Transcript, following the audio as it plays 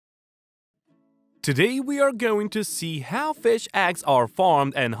Today we are going to see how fish eggs are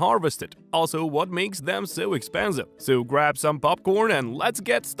farmed and harvested, also what makes them so expensive. So grab some popcorn and let's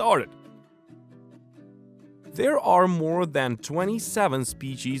get started. There are more than 27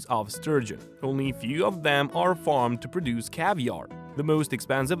 species of sturgeon. Only few of them are farmed to produce caviar. The most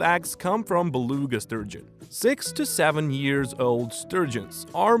expensive eggs come from beluga sturgeon. 6 to 7 years old sturgeons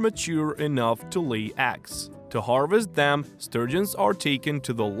are mature enough to lay eggs. To harvest them, sturgeons are taken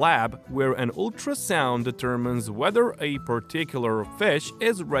to the lab where an ultrasound determines whether a particular fish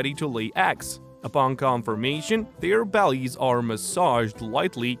is ready to lay eggs. Upon confirmation, their bellies are massaged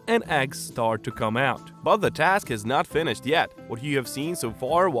lightly and eggs start to come out. But the task is not finished yet. What you have seen so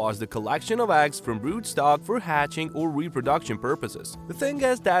far was the collection of eggs from broodstock for hatching or reproduction purposes. The thing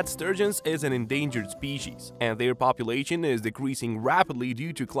is that sturgeons is an endangered species, and their population is decreasing rapidly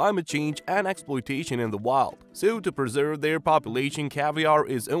due to climate change and exploitation in the wild. So to preserve their population, caviar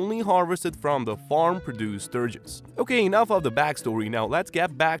is only harvested from the farm-produced sturgeons. Okay, enough of the backstory, now let's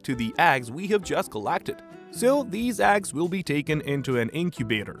get back to the eggs we have just collected. So these eggs will be taken into an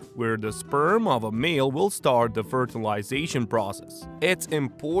incubator, where the sperm of a male will start the fertilization process. It's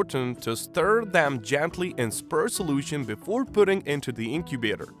important to stir them gently in spur solution before putting into the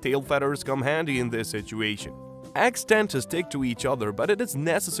incubator. Tail feathers come handy in this situation. Eggs tend to stick to each other, but it is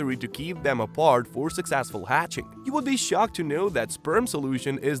necessary to keep them apart for successful hatching. You would be shocked to know that sperm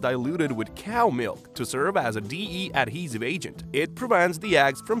solution is diluted with cow milk to serve as a DE adhesive agent. It prevents the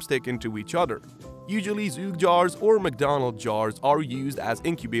eggs from sticking to each other. Usually Zug jars or McDonald's jars are used as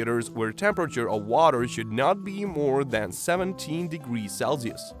incubators where temperature of water should not be more than 17 degrees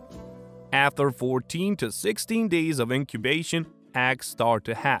Celsius. After 14 to 16 days of incubation, eggs start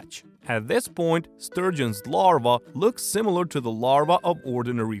to hatch. At this point, sturgeon's larva looks similar to the larva of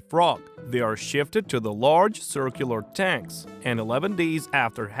ordinary frog. They are shifted to the large circular tanks, and 11 days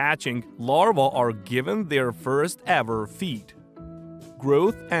after hatching, larvae are given their first ever feed.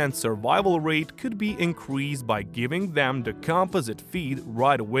 Growth and survival rate could be increased by giving them the composite feed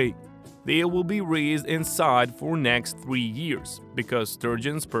right away. They will be raised inside for next 3 years, because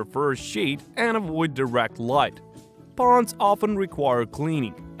sturgeons prefer shade and avoid direct light. Ponds often require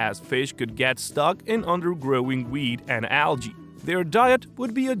cleaning, as fish could get stuck in undergrowing weed and algae. Their diet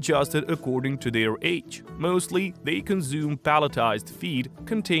would be adjusted according to their age. Mostly, they consume pelletized feed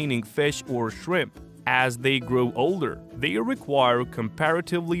containing fish or shrimp. As they grow older, they require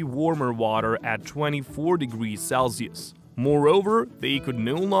comparatively warmer water at 24 degrees Celsius. Moreover, they could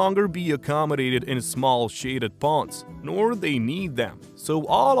no longer be accommodated in small shaded ponds, nor they need them. So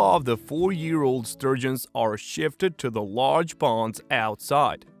all of the 4-year-old sturgeons are shifted to the large ponds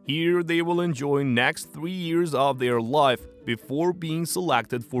outside. Here they will enjoy next 3 years of their life before being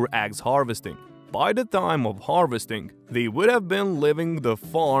selected for eggs harvesting. By the time of harvesting, they would have been living the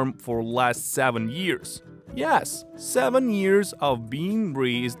farm for last 7 years. Yes, 7 years of being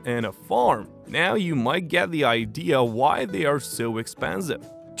raised in a farm. Now you might get the idea why they are so expensive.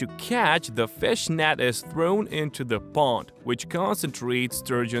 To catch, the fish net is thrown into the pond, which concentrates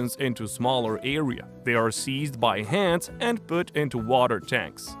sturgeons into smaller area. They are seized by hands and put into water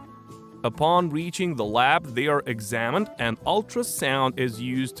tanks. Upon reaching the lab, they are examined and ultrasound is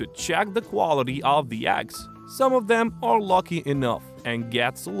used to check the quality of the eggs. Some of them are lucky enough and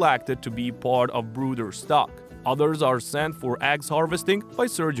get selected to be part of brooder stock. Others are sent for eggs harvesting by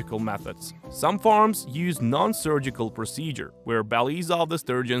surgical methods. Some farms use non-surgical procedure, where bellies of the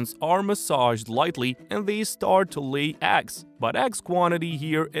sturgeons are massaged lightly and they start to lay eggs, but eggs quantity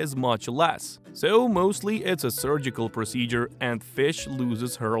here is much less. So mostly it's a surgical procedure and fish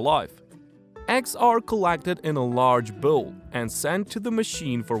loses her life. Eggs are collected in a large bowl and sent to the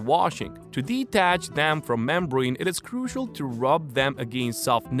machine for washing. To detach them from membrane, it is crucial to rub them against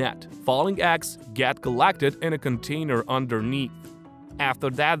soft net. Falling eggs get collected in a container underneath. After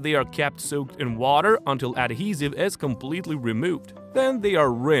that, they are kept soaked in water until adhesive is completely removed. Then they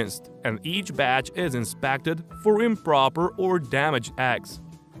are rinsed, and each batch is inspected for improper or damaged eggs.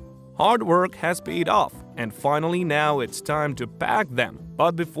 Hard work has paid off, and finally now it's time to pack them.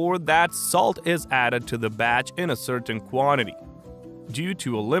 But before that, salt is added to the batch in a certain quantity. Due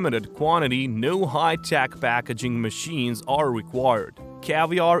to a limited quantity, no high-tech packaging machines are required.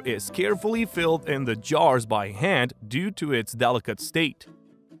 Caviar is carefully filled in the jars by hand due to its delicate state.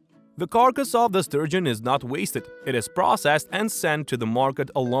 The carcass of the sturgeon is not wasted. It is processed and sent to the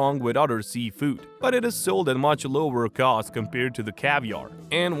market along with other seafood, but it is sold at much lower cost compared to the caviar.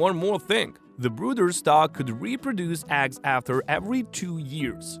 And one more thing, The brooder stock could reproduce eggs after every 2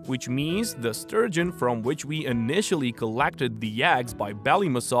 years, which means the sturgeon from which we initially collected the eggs by belly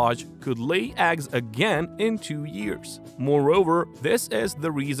massage could lay eggs again in 2 years. Moreover, this is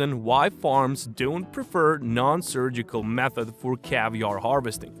the reason why farms don't prefer non-surgical method for caviar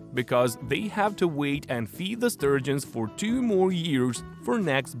harvesting, because they have to wait and feed the sturgeons for 2 more years for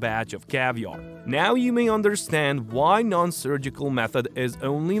next batch of caviar. Now you may understand why non-surgical method is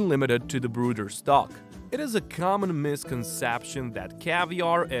only limited to the brooder stock. It is a common misconception that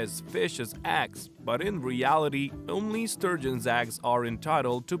caviar is fish's eggs, but in reality, only sturgeon's eggs are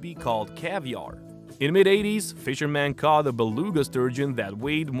entitled to be called caviar. In mid-80s, fishermen caught a beluga sturgeon that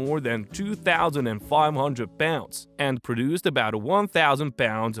weighed more than 2,500 pounds and produced about 1,000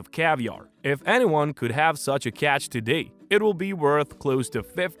 pounds of caviar. If anyone could have such a catch today, it will be worth close to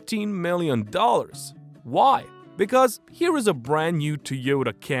 $15 million. Why? Because here is a brand new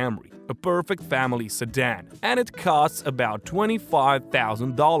Toyota Camry, a perfect family sedan, and it costs about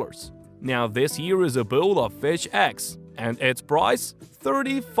 $25,000. Now this here is a bowl of fish eggs, and its price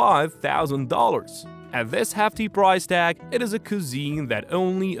 $35,000. At this hefty price tag, it is a cuisine that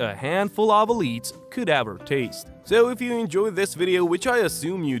only a handful of elites could ever taste. So if you enjoyed this video, which I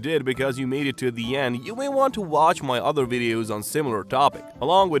assume you did because you made it to the end, you may want to watch my other videos on similar topic,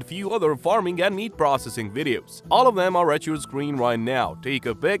 along with few other farming and meat processing videos. All of them are at your screen right now. Take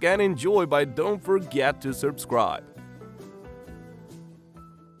a pic and enjoy, but don't forget to subscribe.